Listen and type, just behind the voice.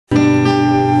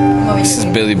This is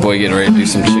Billy Boy getting ready to do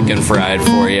some chicken fried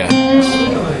for you.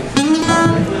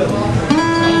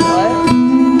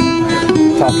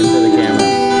 Talking to the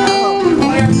camera.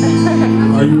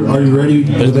 Are you ready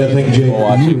with that thing, Jake?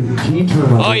 Can you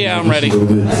turn Oh yeah, I'm ready.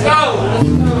 Let's go!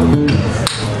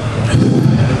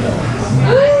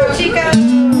 Chico!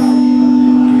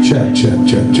 Check.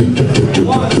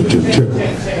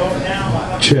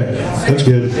 Check. That's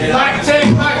good. Mic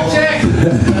check.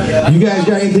 You guys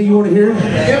got anything you want to hear?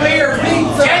 Give me your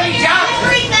pizza. Jamie Johnson.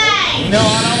 Everything. No,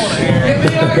 I don't want to hear. Give me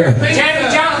your pizza. Jamie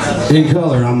Johnson. In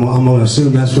color. I'm going to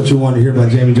assume that's what you want to hear about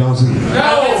Jamie Johnson.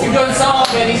 No, it's a good song,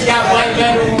 and he's got way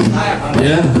better ones.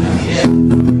 Yeah.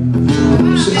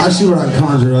 I see what I can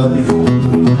conjure up.